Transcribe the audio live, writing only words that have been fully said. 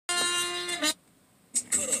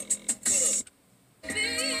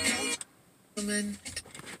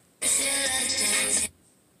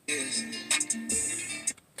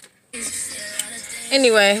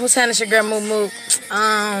Anyway, what's happening? It's your girl MookMook.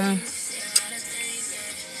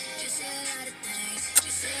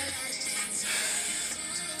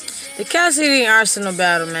 The Cassidy Arsenal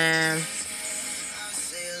battle, man.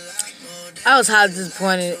 I was highly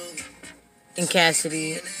disappointed in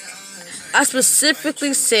Cassidy. I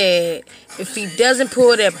specifically said if he doesn't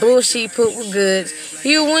pull that bullshit he put with goods,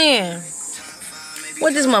 he'll win.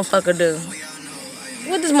 What this motherfucker do?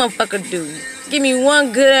 What this motherfucker do? Give me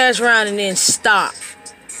one good ass round and then stop.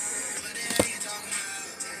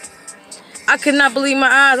 I could not believe my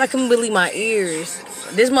eyes. I couldn't believe my ears.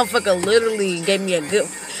 This motherfucker literally gave me a good...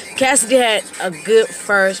 Cassidy had a good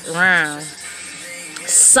first round.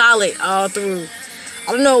 Solid all through.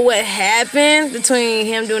 I don't know what happened between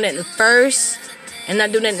him doing that in the first and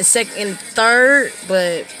not doing that in the second and the third,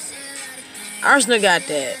 but Arsenal got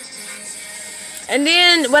that. And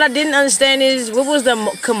then what I didn't understand is what was the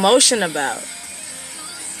commotion about?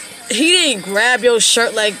 He didn't grab your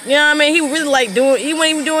shirt like, you know what I mean? He really like doing, he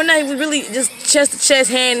wasn't even doing that. He was really just chest to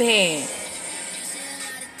chest, hand to hand.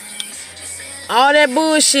 All that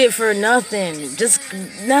bullshit for nothing. Just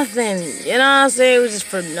nothing. You know what I'm saying? It was just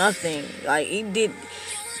for nothing. Like,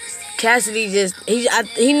 Cassidy just,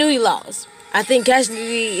 he knew he lost. I think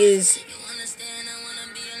Cassidy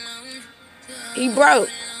he broke.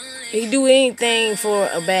 He do anything for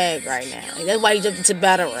a bag right now. That's why he jumped into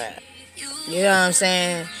battle rap. You know what I'm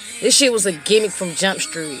saying? This shit was a gimmick from Jump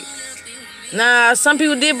Street. Nah, some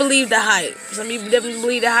people did believe the hype. Some people definitely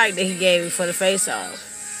believe the hype that he gave for the face-off.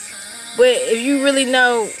 But if you really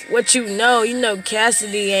know what you know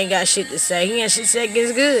Cassidy ain't got shit to say. He ain't shit to say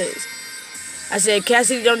against goods. I said,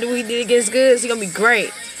 Cassidy don't do what he did against goods. He gonna be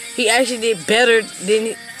great. He actually did better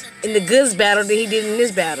than in the goods battle than he did in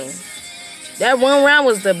this battle. That one round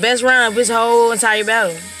was the best round of his whole entire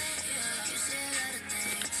battle.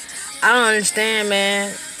 I don't understand,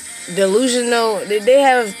 man. Delusional. They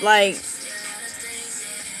have, like...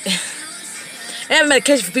 they have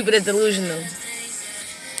medication for people that's delusional.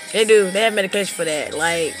 They do. They have medication for that.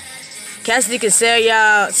 Like, Cassidy can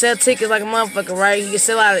sell tickets like a motherfucker, right? He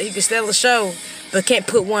can sell a show, but can't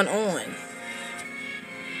put one on.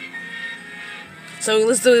 So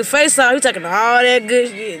let's do the face off. He talking all that good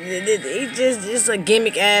shit. He just a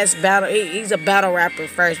gimmick ass battle. He's a battle rapper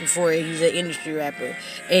first before he's an industry rapper.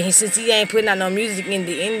 And since he ain't putting out no music in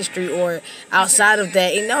the industry or outside of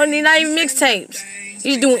that, not even mixtapes.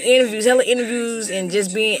 He's doing interviews, hella interviews, and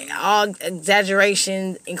just being all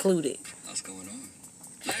exaggeration included.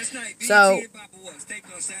 So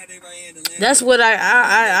that's what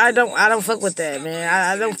I don't fuck with that, man.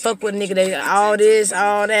 I don't fuck with nigga that all this,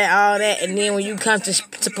 all that, and then when you come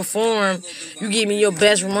to perform, you give me your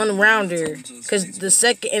best run rounder. Cause the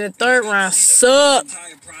second and the third round suck.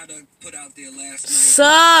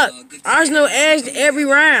 Arsenal edged every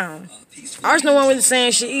round. Arsenal wasn't really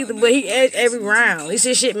saying shit either, but he edged every round. At least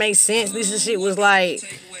this shit made sense. At least this shit was like,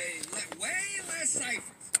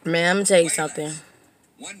 man, I'm gonna tell you something.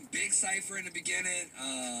 One big cipher in the beginning,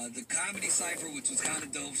 the comedy cipher, which was kind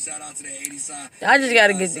of dope. Shout out to the 80s side. I just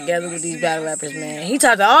gotta get together with these battle rappers, man. He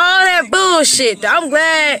talked all that bullshit. I'm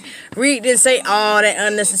glad Reed didn't say all that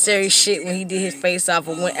unnecessary shit when he did his face off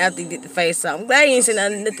or when after he did the face off. I'm glad he ain't say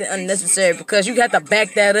nothing unnecessary because you have to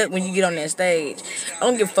back that up when you get on that stage. I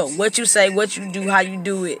don't give a fuck what you say, what you do, how you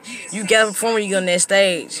do it. You gotta perform when you get on that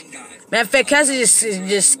stage. Matter of fact, Cassidy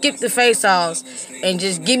just skip the face offs and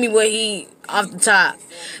just give me what he off the top.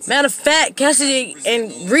 Matter of fact, Cassidy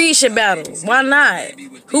and Reed should battle. Why not?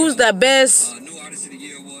 Who's the best?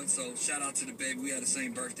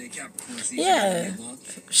 Yeah.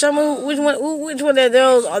 Show me which one of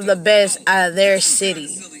those are the best out of their city.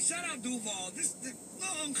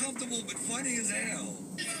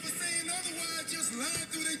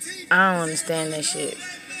 I don't understand that shit.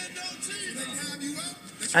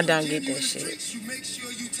 I don't get that shit.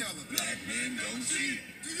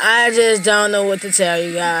 I just don't know what to tell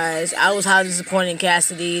you guys. I was highly disappointed in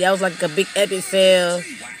Cassidy. That was like a big epic fail.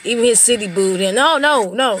 Even his city booed him. No.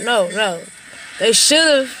 They should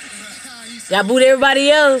have. Y'all booed everybody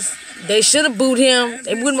else. They should have booed him.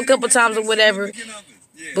 They booed him a couple times or whatever.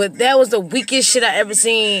 But that was the weakest shit I ever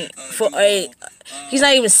seen for a... He's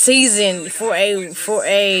not even seasoned for a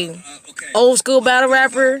old school battle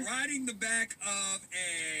rapper.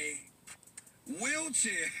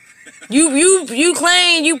 You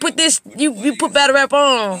claim you put battle rap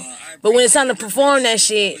on, but when it's time to perform that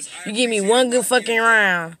shit, you give me one good fucking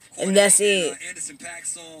round, and that's it.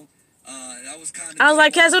 That was kind of. I was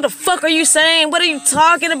like, Cass, what the fuck are you saying? What are you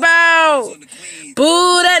talking about?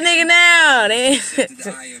 Boo that nigga now.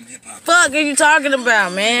 Fuck are you talking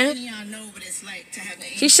about, man?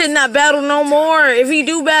 He should not battle no more. If he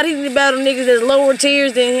do battle, he need to battle niggas that's lower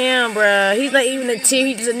tiers than him, bruh. He's not even a tier.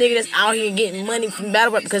 He's just a nigga that's out here getting money from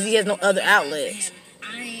battle rap because he has no other outlets.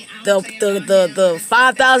 The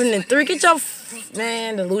 5003, get your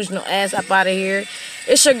man delusional ass up out of here.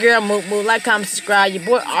 It's your girl MookMook. Like, comment, subscribe. Your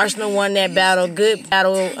boy Arsenal won that battle. Good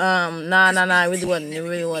battle. Nah. It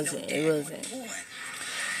really wasn't. It wasn't.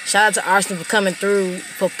 Shout out to Arsenal for coming through,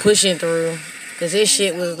 for pushing through, cause this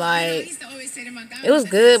shit was like, it was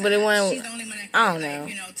good, but it wasn't. I don't know.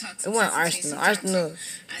 It wasn't Arsenal. Arsenal.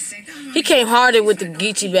 He came harder with the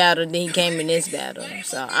Geechee battle than he came in this battle.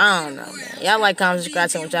 So I don't know, man. Y'all like, comment, subscribe,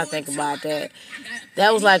 tell me what y'all think about that.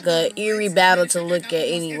 That was like a eerie battle to look at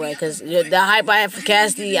anyway, because the hype I had for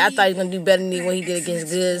Cassidy, I thought he was going to do better than what he did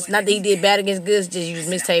against Goods. Not that he did bad against Goods, just used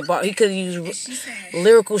mixtape bar. He could have used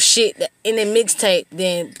lyrical shit in the mixtape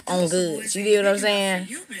than on Goods. You get what I'm saying?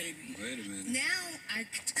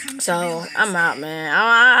 So, I'm out, man.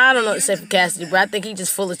 I don't know what to say for Cassidy, but I think he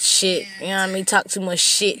just full of shit. You know what I mean? Talk too much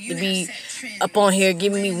shit to be up on here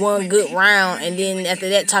giving me one good round, and then after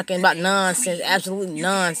that talking about nonsense, absolute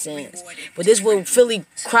nonsense. But this is what Philly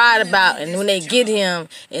cried about, and when they get him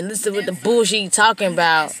and listen to what the bullshit he talking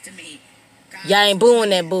about, y'all ain't booing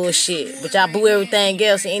that bullshit, but y'all boo everything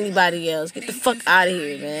else and anybody else. Get the fuck out of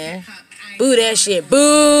here, man. Boo that shit.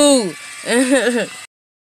 Boo!